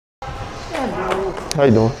How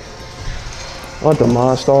you doing? What the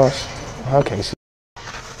Monstars? I can't see.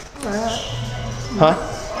 Huh?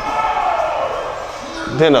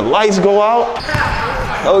 Then the lights go out.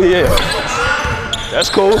 Oh yeah, that's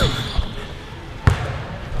cool.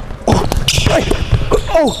 Oh, hey.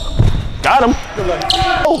 Oh, got him.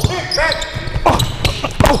 Oh,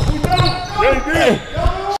 yeah, he did.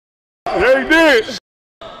 Yeah, he did.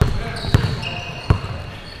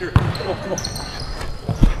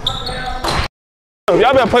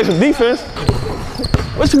 Y'all better play some defense.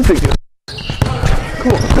 What you thinking?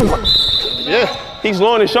 Come on, come on. Yeah, he's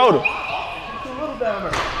lowering his shoulder. He's a little down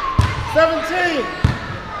there. 17.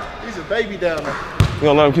 He's a baby down there. You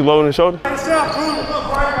gonna let him keep lowering his shoulder?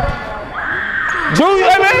 Drew,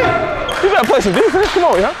 hey man, you better play some defense. Come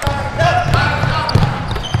on, y'all.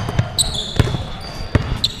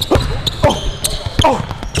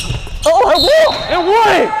 Oh, it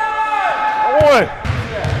won!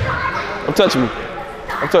 I'm touching me.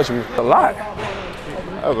 I'm touching me. A lot.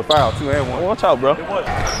 That was a foul, 2 and 1. Watch out, bro.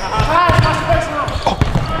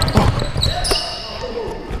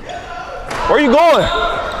 Where you going?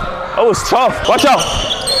 That was tough. Watch out.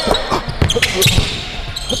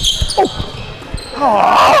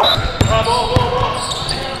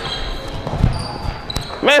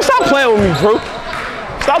 Man, stop playing with me, Drew.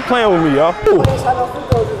 Stop playing with me, y'all.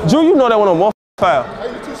 Drew, you know that one on one foul.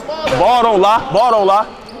 Hey, you too small. Ball don't lie. Ball don't lie.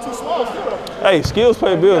 You too small. Hey, skills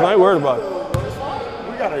pay bills. I ain't worried about it.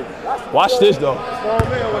 We gotta Watch this, though.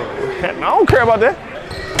 I don't care about that.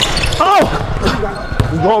 Oh!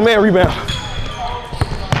 Grown man rebound.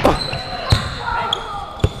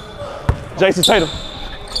 Jason Tatum.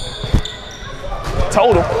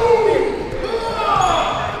 Told him.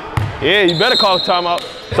 Yeah, you better call timeout.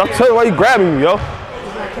 Stop telling you why you grabbing me, yo.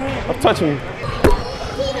 Stop touching me.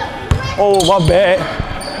 Oh, my bad.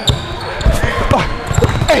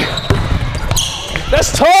 Hey.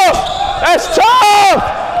 That's tough. That's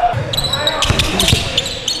tough.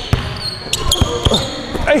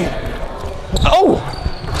 Hey. Oh.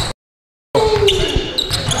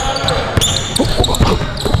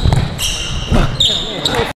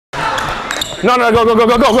 No,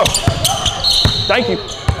 go. Thank you.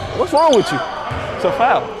 What's wrong with you? It's a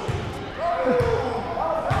foul.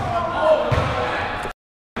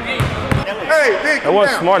 That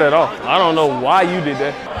wasn't smart at all. I don't know why you did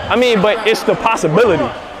that. I mean, but it's the possibility.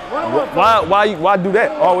 Why do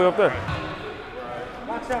that all the way up there?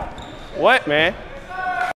 What, man?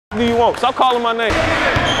 What do you want? Stop calling my name.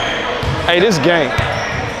 Hey, this game.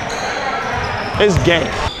 This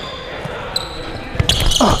game.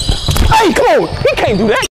 Hey, come on. He can't do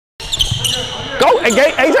that. Go,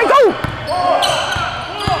 AJ, go.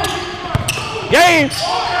 Game.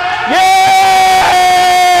 Yeah!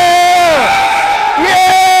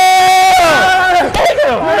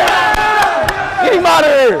 Get him out of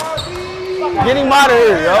here. Get him out of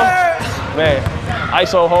here, yo. Man,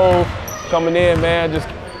 ISO hole coming in, man. Just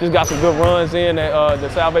got some good runs in at the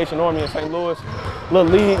Salvation Army in St. Louis.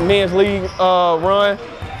 Little men's league run.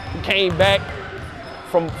 Came back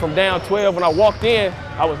from down 12. When I walked in,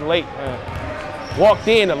 I was late, man. Walked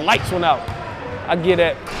in, the lights went out. I get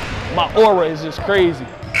that. My aura is just crazy.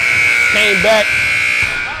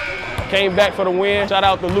 Came back for the win. Shout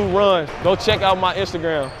out to Lou Runs. Go check out my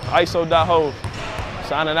Instagram, iso.hoes.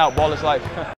 Signing out, ball is life.